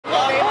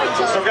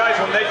So guys,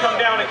 when they come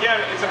down again,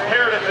 it's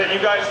imperative that you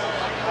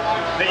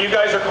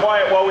guys are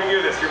quiet while we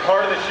do this. You're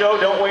part of the show.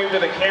 Don't wave to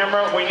the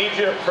camera. We need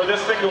you, for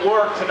this thing to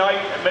work tonight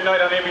at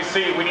midnight on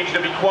ABC, we need you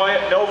to be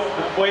quiet. No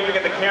waving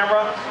at the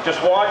camera.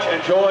 Just watch,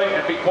 enjoy,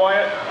 and be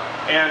quiet.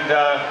 And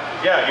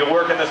yeah, you'll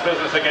work in this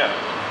business again.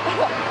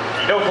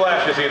 No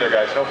flashes either,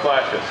 guys. No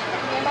flashes.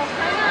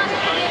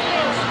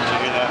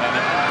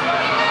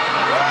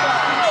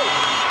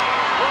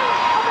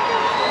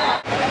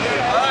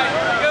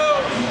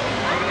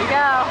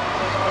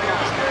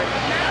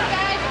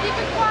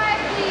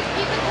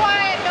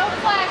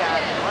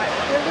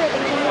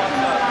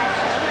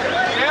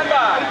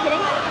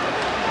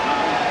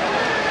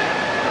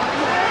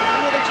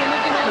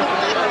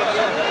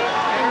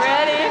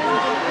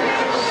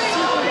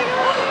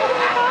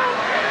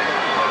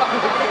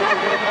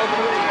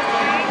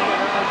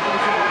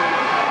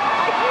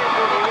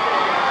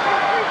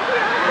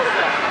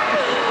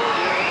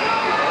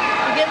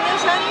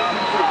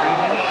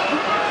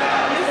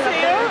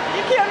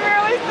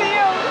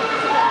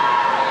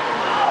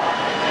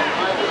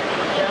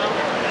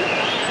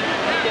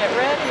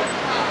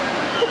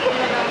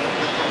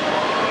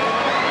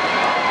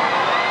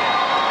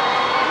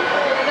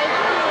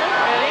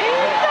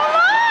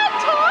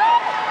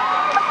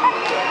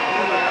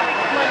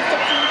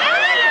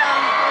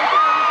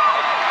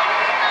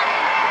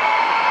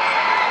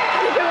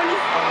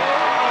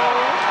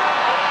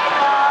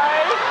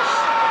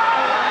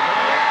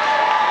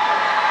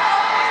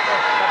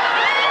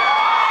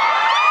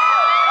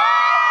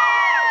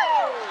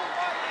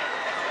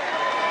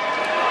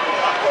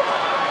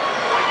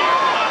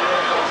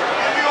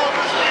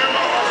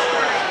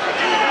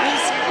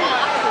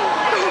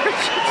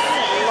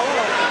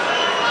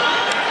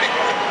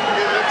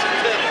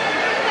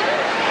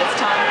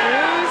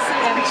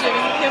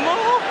 Jimmy Kimmel.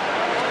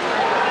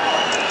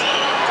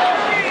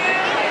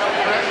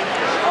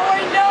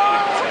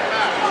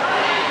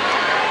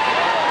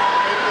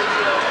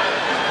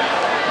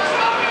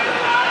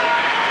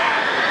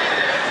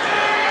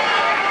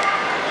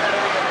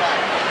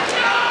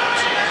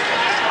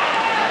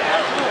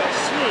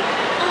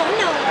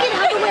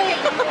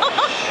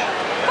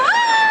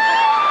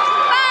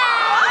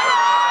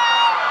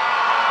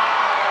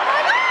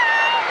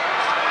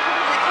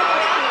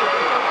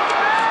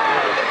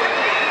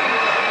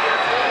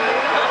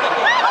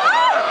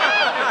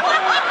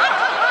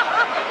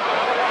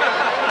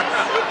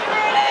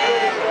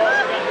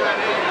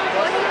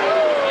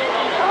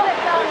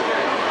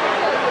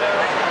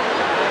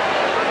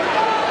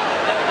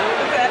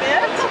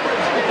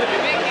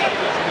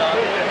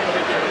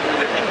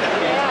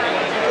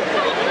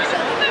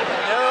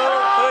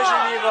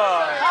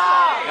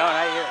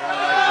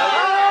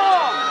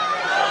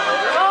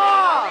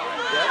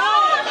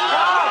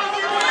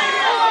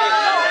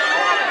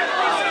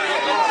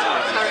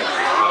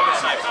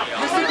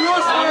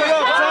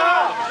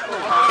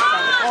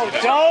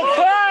 Don't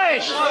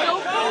push!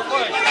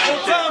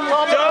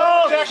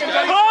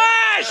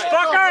 Push,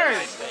 fuckers!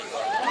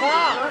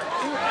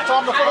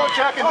 Tom, the photo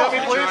check and dummy,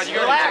 please.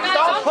 Relax,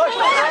 don't push.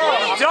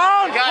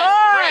 Don't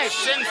push!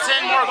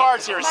 Send more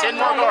guards here. Send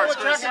more guards.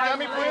 Check and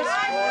dummy, please.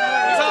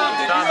 Tom,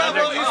 do you have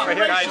all these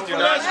guys do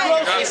not.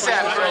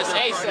 ASAP, Chris.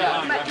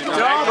 ASAP.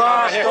 Don't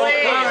push,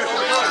 please.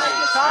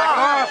 Back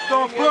off,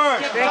 don't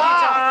push.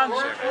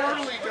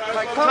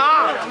 Thank you, Tom.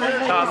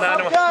 Tom,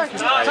 let's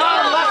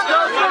go.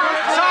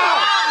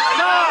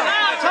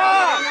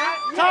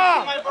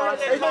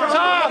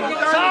 Tom. We've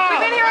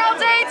been here all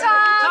day,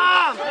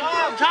 Tom.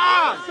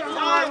 Tom.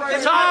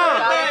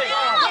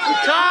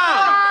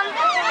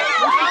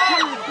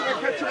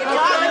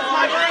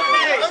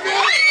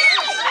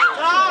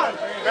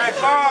 Back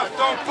off,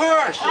 don't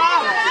push.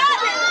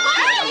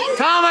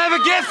 Tom, I have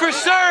a gift for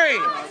Surrey.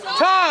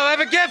 Tom, I have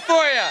a gift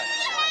for you.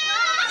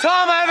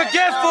 Tom, I have a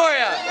gift for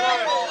you.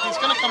 He's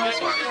gonna come this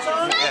way.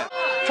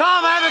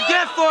 Tom, I have a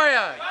gift for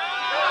you.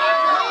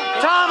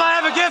 Tom, I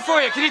have a gift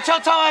for you. Can you tell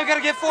Tom I've got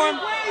a gift for him?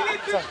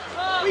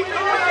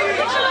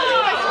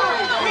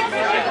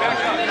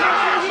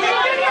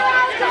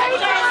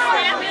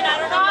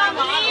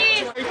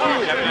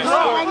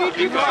 I need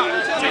people to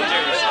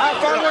have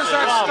fun with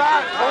that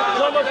Stunt.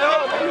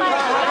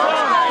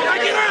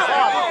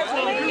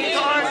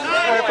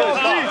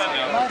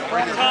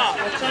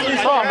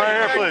 Tom, right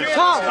here, please.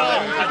 Tom,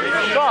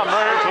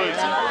 right here, please.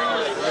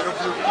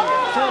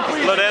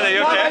 Hello, Dan, are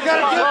you okay?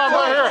 Tom,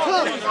 right here.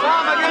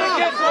 Tom, I got a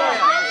gift for you.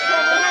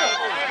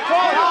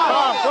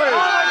 Tom, please.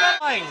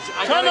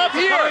 Come up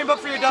here.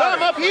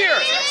 Tom, up here.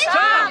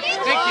 Tom,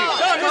 thank you.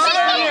 Tom, this is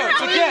for you.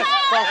 It's a gift.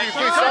 Tom,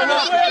 please, sign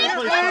up.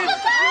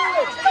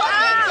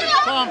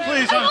 Tom,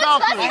 please, I'm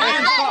down for you.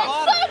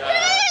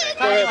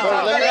 Go ahead, buddy.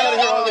 Let me out of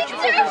here. I'll let you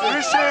focus.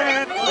 Appreciate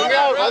it. Let me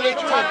out. I'll let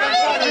you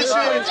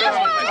appreciate it.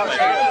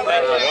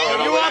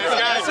 You're welcome.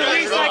 That's the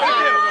least I can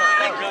do.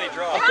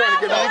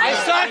 I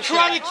saw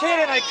Karate Kid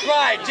and I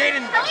cried.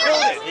 Jaden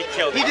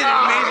killed it. He did an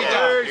amazing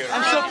job.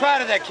 I'm so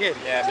proud of that kid.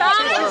 Tom.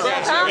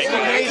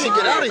 Amazing.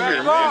 Get out of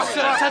here.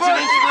 Such an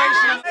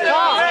inspiration.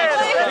 Tom,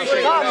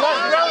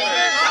 let's go.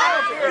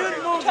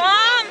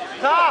 Tom.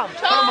 Tom,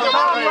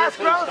 let's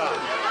go.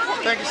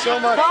 Thank you so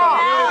much. Tom.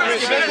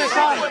 Risky business,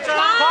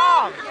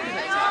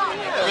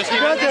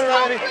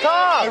 Ronnie.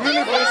 Tom. I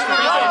really appreciate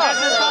it.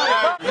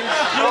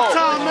 Yo,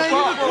 Tom, man,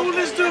 you the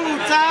coolest dude,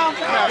 Tom.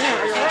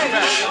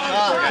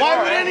 Why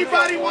would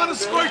anybody want to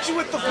squirt you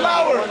with the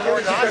flower?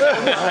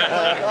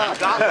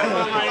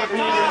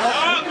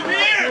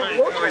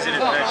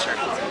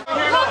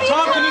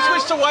 Tom, can you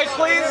switch to white,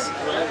 please?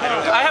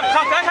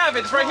 I have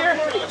it. It's right here.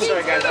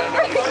 Sorry, guys. I don't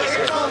know.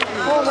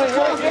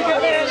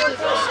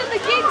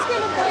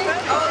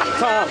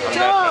 Tom,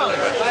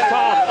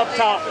 up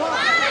top.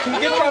 Can you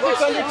get Tropic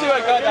Thunder too?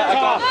 I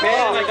got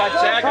Ben, I got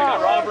Jack, I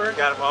got Robert.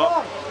 Got them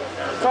all.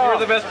 You're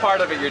the best part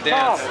of it, your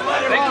dance.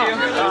 Thank you.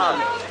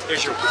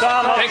 There's your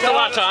Thanks a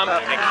lot, Tom.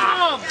 Thank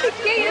you. The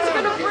gate is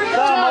gonna break.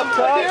 Tom, up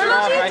top.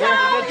 Tom, right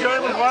here.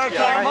 Join with Mark,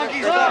 Tom.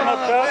 Monkeys, Tom,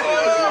 up top.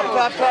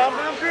 Up top, Tom.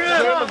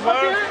 Join with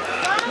Mark.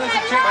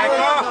 Back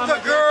off the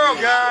girl,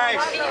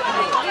 guys. Did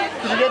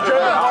you get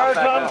joined with Mark,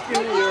 Tom?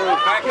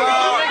 Back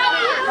off.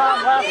 Tom,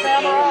 last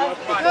camera.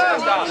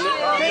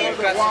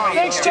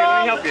 Thanks,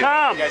 Tom.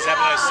 Tom. You guys have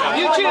a nice summer.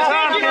 You too,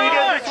 Tom. Can you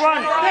get this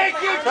one? Thank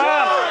you,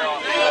 Tom.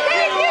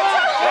 Thank you, Tom.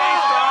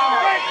 Thanks, Tom.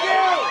 Thank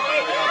you.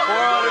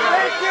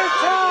 Thank you,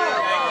 Tom.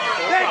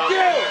 Thank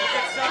you.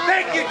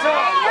 Thank you,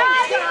 Tom.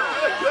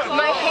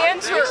 My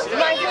hands were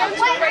right here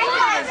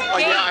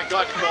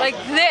like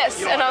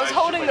this, and I was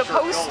holding the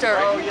poster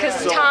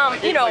because Tom,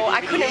 you know,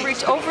 I couldn't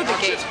reach over the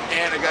gate,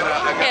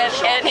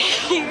 and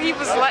he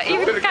was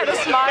kind of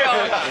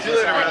smiled.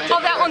 Oh,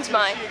 that one's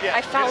mine.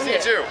 I found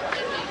it.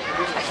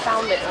 I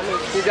found it. I mean,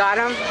 You got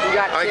him? You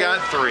got two? I got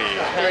three.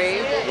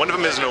 Three? One of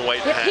them isn't a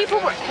white Yeah, pen. people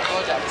were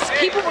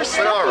But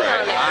stepping all on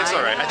right, it. it's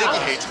all right. I think he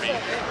hates me,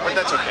 but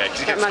that's okay because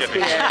he kept Must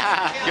skipping. be it.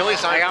 He only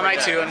signed I got for my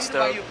that. 2 in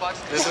stove.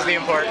 This is the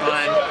important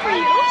one.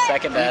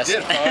 Second best.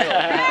 Did finally.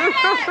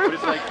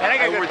 And I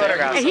got good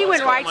photographs. And he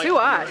went right to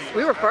us.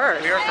 We were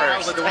first. We were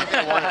first. The one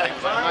thing I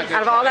wanted,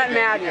 Out of all that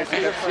madness,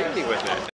 we were first. with it.